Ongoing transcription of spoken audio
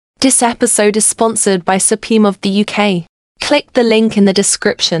This episode is sponsored by Supreme of the UK. Click the link in the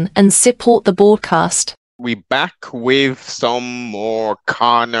description and support the broadcast. We back with some more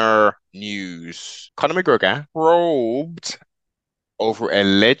Conor news. Conor McGregor probed over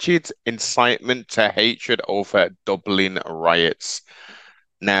alleged incitement to hatred over Dublin riots.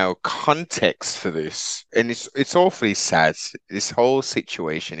 Now, context for this, and it's awfully sad. This whole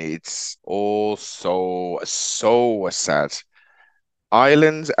situation, it's all so sad.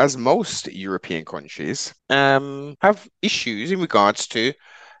 Ireland, as most European countries, have issues in regards to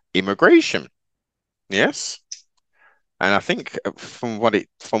immigration. Yes. And I think from what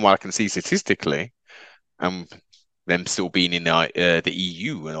I can see statistically, um, them still being in the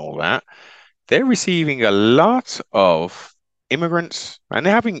EU and all that, they're receiving a lot of immigrants and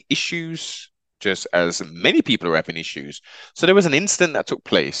they're having issues just as many people are having issues. So there was an incident that took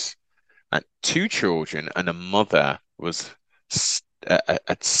place and two children and a mother was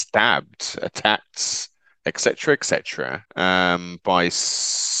stabbed, attacked, etc., by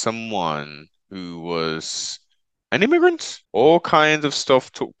someone who was an immigrant. All kinds of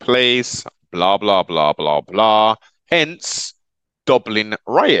stuff took place, blah, blah, blah, blah, blah. Hence, Dublin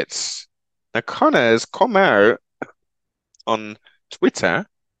riots. Now, Conor has come out on Twitter,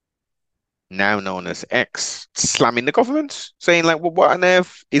 now known as X, slamming the government, saying like, well, what on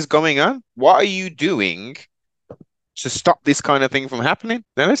earth is going on? What are you doing to stop this kind of thing from happening?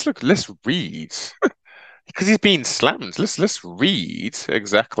 Now let's read. Because he's being slammed. Let's read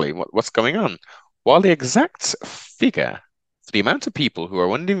exactly what's going on. While the exact figure for the amount of people who are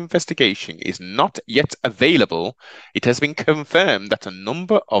under investigation is not yet available, it has been confirmed that a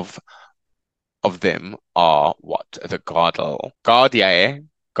number of them are what the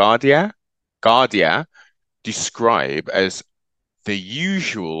Guardia describe as the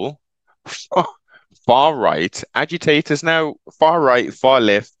usual far right agitators. Now, far right, far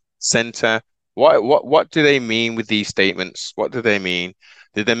left, center. What do they mean with these statements? What do they mean?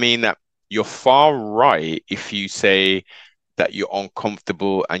 Do they mean that you're far right if you say that you're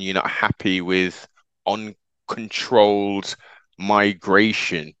uncomfortable and you're not happy with uncontrolled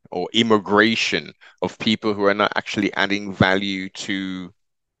migration or immigration of people who are not actually adding value to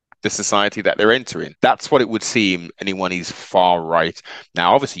the society that they're entering? That's what it would seem anyone is far right.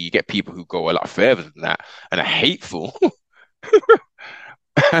 Now, obviously, you get people who go a lot further than that and are hateful.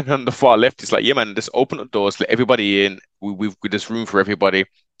 And on the far left, it's like, yeah, man, just open up doors, let everybody in. There's room for everybody.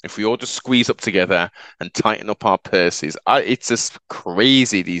 If we all just squeeze up together and tighten up our purses, it's just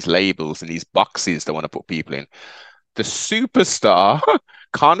crazy, these labels and these boxes they want to put people in. The superstar,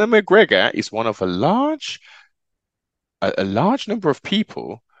 Conor McGregor, is one of a large number of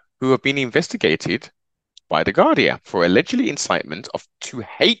people who have been investigated by the Guardia for allegedly incitement to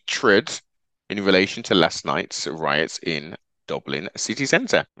hatred in relation to last night's riots in Dublin city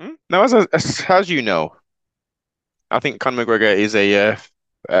centre. Now, as you know, I think Conor McGregor is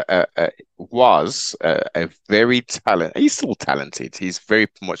was a very talent. He's still talented. He's very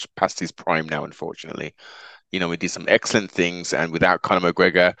much past his prime now, unfortunately. You know, he did some excellent things, and without Conor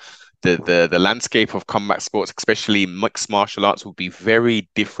McGregor, the landscape of combat sports, especially mixed martial arts, would be very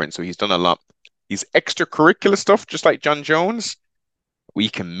different. So he's done a lot. His extracurricular stuff, just like John Jones, we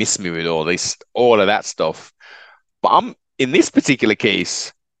can miss me with all of that stuff. But in this particular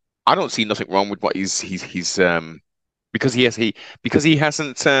case, I don't see nothing wrong with what he's because he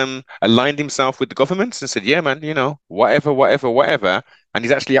hasn't aligned himself with the government and said, yeah, man, you know, whatever. And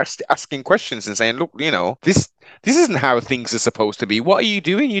he's actually asking questions and saying, look, you know, this isn't how things are supposed to be. What are you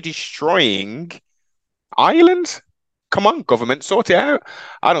doing? You're destroying Ireland. Come on, government, sort it out.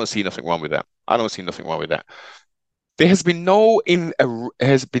 I don't see nothing wrong with that. There has been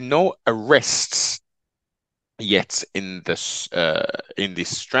no arrests yet in this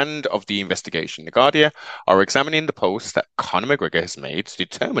strand of the investigation. The Guardia are examining the posts that Conor McGregor has made to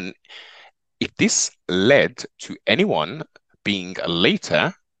determine if this led to anyone being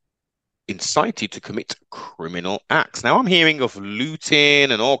later incited to commit criminal acts. Now, I'm hearing of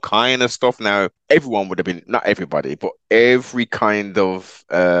looting and all kind of stuff. Now, everyone would have been, not everybody, but every kind of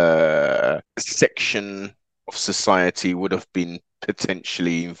section of society would have been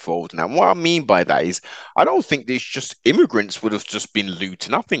potentially involved. Now, what I mean by that is, I don't think there's just immigrants would have just been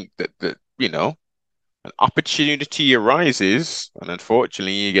looting. I think that you know, an opportunity arises, and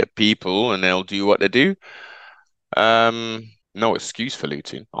unfortunately, you get people, and they'll do what they do. No excuse for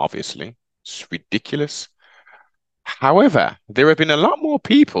looting, obviously. It's ridiculous. However, there have been a lot more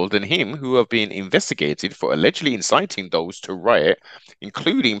people than him who have been investigated for allegedly inciting those to riot,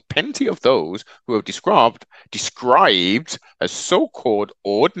 including plenty of those who have described as so-called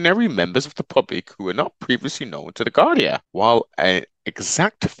ordinary members of the public who were not previously known to the Guardia. While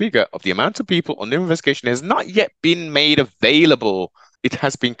exact figure of the amount of people under investigation has not yet been made available. It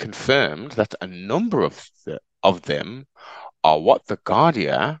has been confirmed that a number of them are what the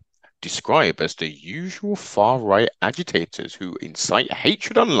Guardian describe as the usual far-right agitators who incite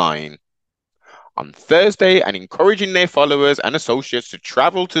hatred online on Thursday and encouraging their followers and associates to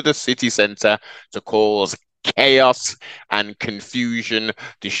travel to the city centre to cause chaos and confusion,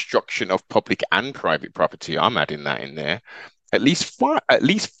 destruction of public and private property. I'm adding that in there. At least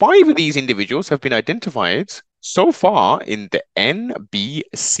five of these individuals have been identified so far in the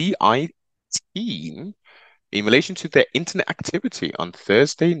NBCI team in relation to their internet activity on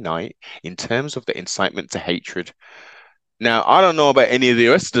Thursday night in terms of the incitement to hatred. Now, I don't know about any of the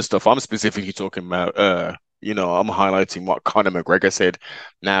rest of the stuff. I'm specifically talking about, I'm highlighting what Conor McGregor said.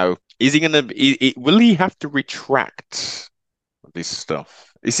 Now, is he gonna? Will he have to retract this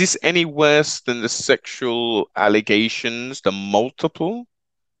stuff? Is this any worse than the sexual allegations, the multiple,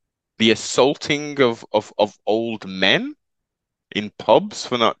 the assaulting of old men in pubs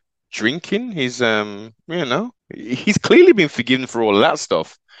for not drinking? He's clearly been forgiven for all of that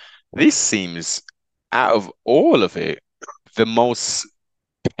stuff. This seems out of all of it the most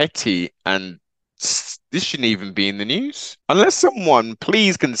petty, and this shouldn't even be in the news. Unless someone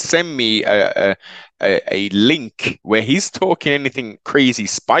please can send me a link where he's talking anything crazy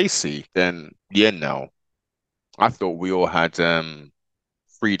spicy, then yeah, no. I thought we all had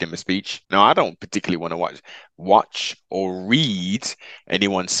freedom of speech. Now, I don't particularly want to watch or read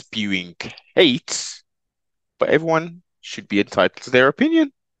anyone spewing hate, but everyone should be entitled to their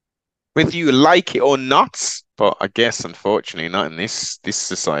opinion, whether you like it or not. But I guess, unfortunately, not in this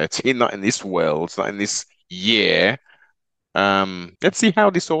society, not in this world, not in this year. Let's see how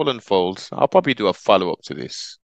this all unfolds. I'll probably do a follow-up to this.